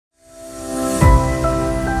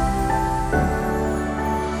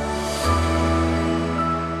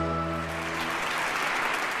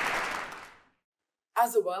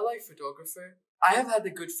a wildlife photographer, I have had the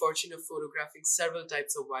good fortune of photographing several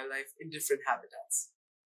types of wildlife in different habitats.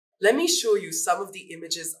 Let me show you some of the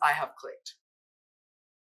images I have clicked.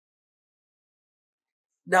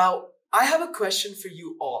 Now, I have a question for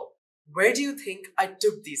you all. Where do you think I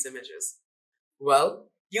took these images? Well,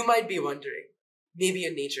 you might be wondering. Maybe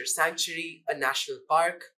a nature sanctuary, a national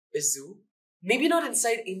park, a zoo. Maybe not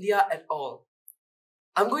inside India at all.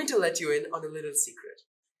 I'm going to let you in on a little secret.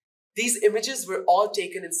 These images were all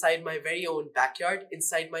taken inside my very own backyard,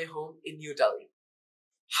 inside my home in New Delhi.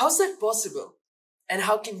 How's that possible? And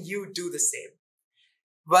how can you do the same?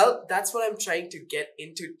 Well, that's what I'm trying to get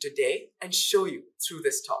into today and show you through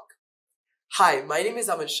this talk. Hi, my name is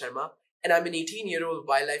Aman Sharma, and I'm an 18-year-old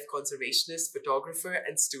wildlife conservationist, photographer,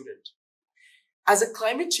 and student. As a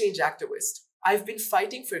climate change activist, I've been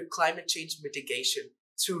fighting for climate change mitigation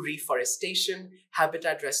through reforestation,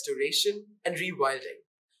 habitat restoration, and rewilding,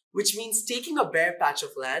 which means taking a bare patch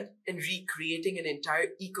of land and recreating an entire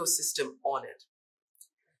ecosystem on it.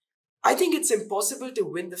 I think it's impossible to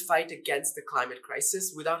win the fight against the climate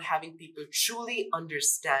crisis without having people truly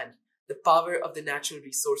understand the power of the natural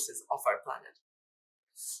resources of our planet.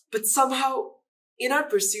 But somehow, in our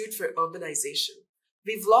pursuit for urbanization,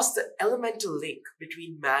 we've lost the elemental link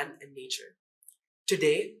between man and nature.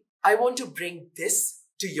 Today, I want to bring this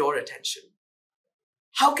to your attention.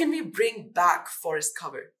 How can we bring back forest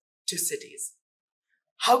cover to cities?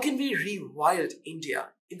 How can we rewild India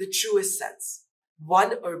in the truest sense,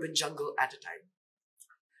 one urban jungle at a time?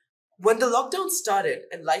 When the lockdown started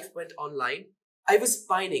and life went online, I was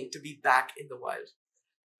pining to be back in the wild.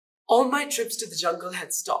 All my trips to the jungle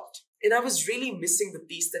had stopped, and I was really missing the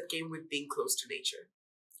peace that came with being close to nature.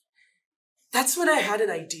 That's when I had an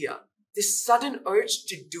idea, this sudden urge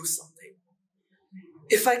to do something.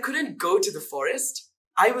 If I couldn't go to the forest,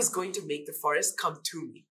 I was going to make the forest come to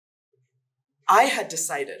me. I had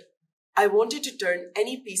decided I wanted to turn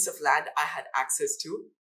any piece of land I had access to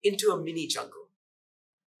into a mini jungle.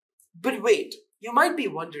 But wait, you might be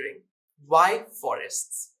wondering, why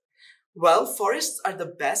forests? Well, forests are the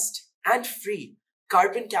best and free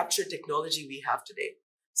carbon capture technology we have today,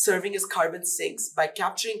 serving as carbon sinks by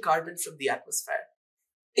capturing carbon from the atmosphere.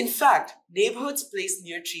 In fact, neighborhoods placed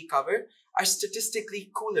near tree cover are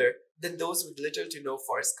statistically cooler than those with little to no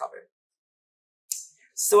forest cover.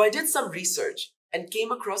 So I did some research and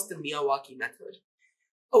came across the Miyawaki method,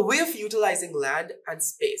 a way of utilizing land and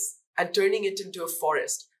space and turning it into a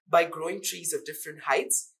forest by growing trees of different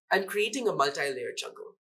heights and creating a multi-layered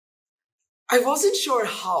jungle. I wasn't sure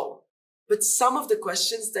how, but some of the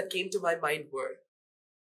questions that came to my mind were,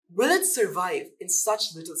 will it survive in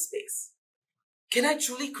such little space? Can I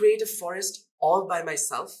truly create a forest all by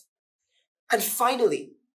myself? And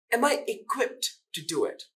finally, am I equipped to do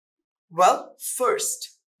it? Well,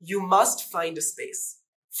 first, you must find a space.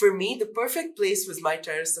 For me, the perfect place was my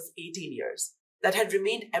terrace of 18 years that had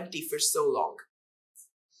remained empty for so long.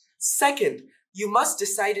 Second, you must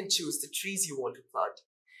decide and choose the trees you want to plant.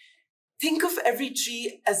 Think of every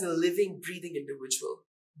tree as a living, breathing individual.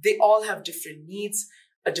 They all have different needs,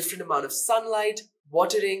 a different amount of sunlight,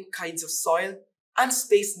 watering, kinds of soil, and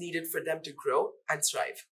space needed for them to grow and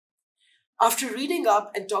thrive. After reading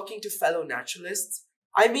up and talking to fellow naturalists,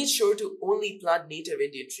 I made sure to only plant native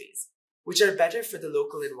Indian trees, which are better for the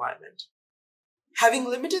local environment. Having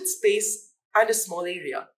limited space and a small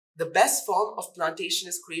area, the best form of plantation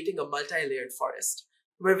is creating a multi-layered forest,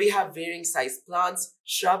 where we have varying sized plants,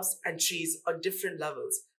 shrubs, and trees on different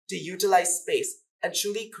levels to utilize space and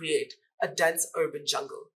truly create a dense urban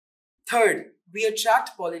jungle. Third, we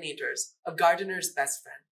attract pollinators, a gardener's best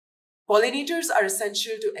friend. Pollinators are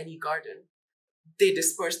essential to any garden. They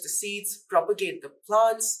disperse the seeds, propagate the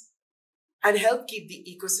plants, and help keep the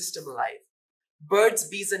ecosystem alive. Birds,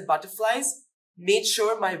 bees, and butterflies made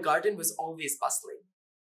sure my garden was always bustling.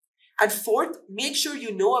 And fourth, make sure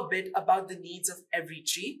you know a bit about the needs of every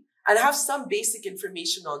tree and have some basic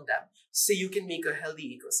information on them so you can make a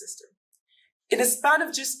healthy ecosystem. In a span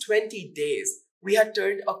of just 20 days, we had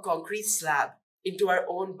turned a concrete slab into our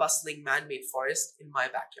own bustling man-made forest in my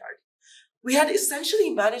backyard. We had essentially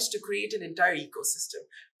managed to create an entire ecosystem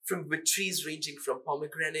with trees ranging from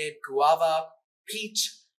pomegranate, guava,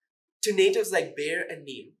 peach, to natives like bear and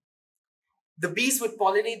neem. The bees would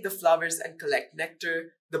pollinate the flowers and collect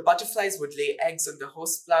nectar. The butterflies would lay eggs on the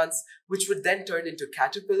host plants, which would then turn into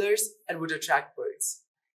caterpillars and would attract birds.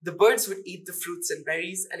 The birds would eat the fruits and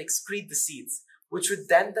berries and excrete the seeds, which would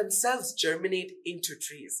then themselves germinate into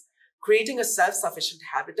trees, creating a self-sufficient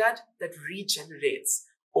habitat that regenerates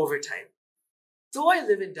over time. Though I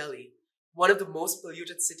live in Delhi, one of the most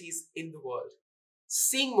polluted cities in the world,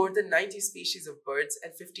 Seeing more than 90 species of birds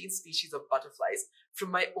and 15 species of butterflies from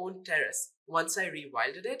my own terrace once I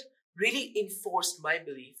rewilded it really enforced my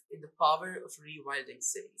belief in the power of rewilding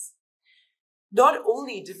cities. Not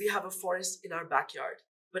only did we have a forest in our backyard,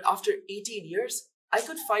 but after 18 years, I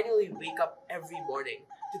could finally wake up every morning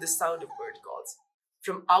to the sound of bird calls.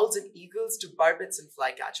 From owls and eagles to barbets and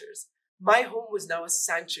flycatchers, my home was now a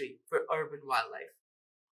sanctuary for urban wildlife.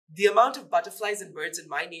 The amount of butterflies and birds in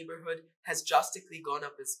my neighborhood has drastically gone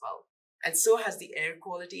up as well, and so has the air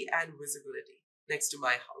quality and visibility next to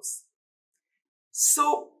my house.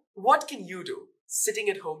 So, what can you do sitting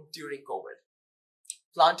at home during COVID?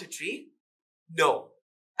 Plant a tree? No,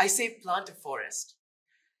 I say plant a forest.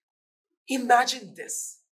 Imagine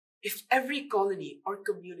this. If every colony or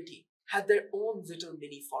community had their own little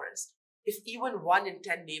mini forest, if even 1 in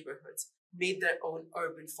 10 neighborhoods made their own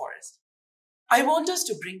urban forest, I want us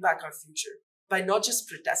to bring back our future by not just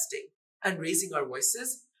protesting and raising our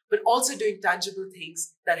voices, but also doing tangible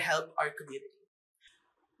things that help our community.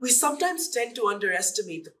 We sometimes tend to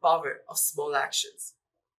underestimate the power of small actions,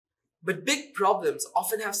 but big problems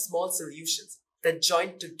often have small solutions that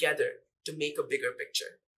join together to make a bigger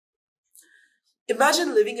picture.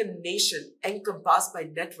 Imagine living in a nation encompassed by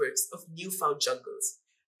networks of newfound jungles,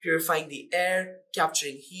 purifying the air,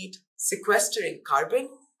 capturing heat, sequestering carbon,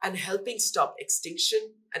 and helping stop extinction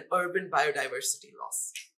and urban biodiversity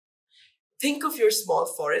loss. Think of your small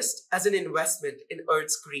forest as an investment in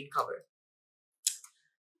Earth's green cover.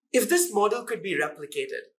 If this model could be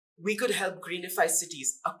replicated, we could help greenify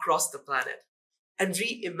cities across the planet and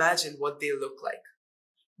reimagine what they look like.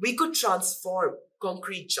 We could transform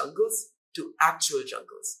concrete jungles to actual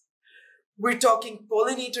jungles. We're talking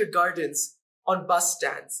pollinator gardens on bus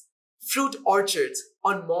stands, fruit orchards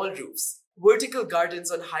on mall roofs, vertical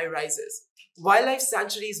gardens on high rises, wildlife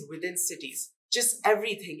sanctuaries within cities, just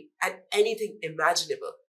everything and anything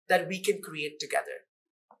imaginable that we can create together.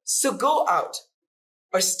 So go out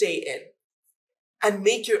or stay in and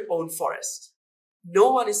make your own forest.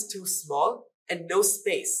 No one is too small and no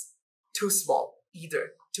space too small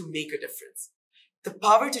either to make a difference. The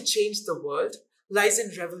power to change the world lies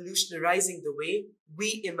in revolutionizing the way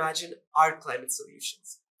we imagine our climate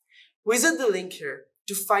solutions. Visit the link here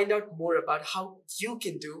to find out more about how you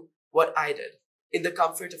can do what I did in the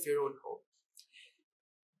comfort of your own home.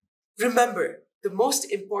 Remember, the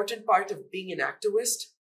most important part of being an activist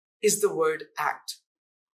is the word act.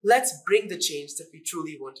 Let's bring the change that we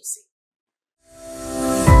truly want to see.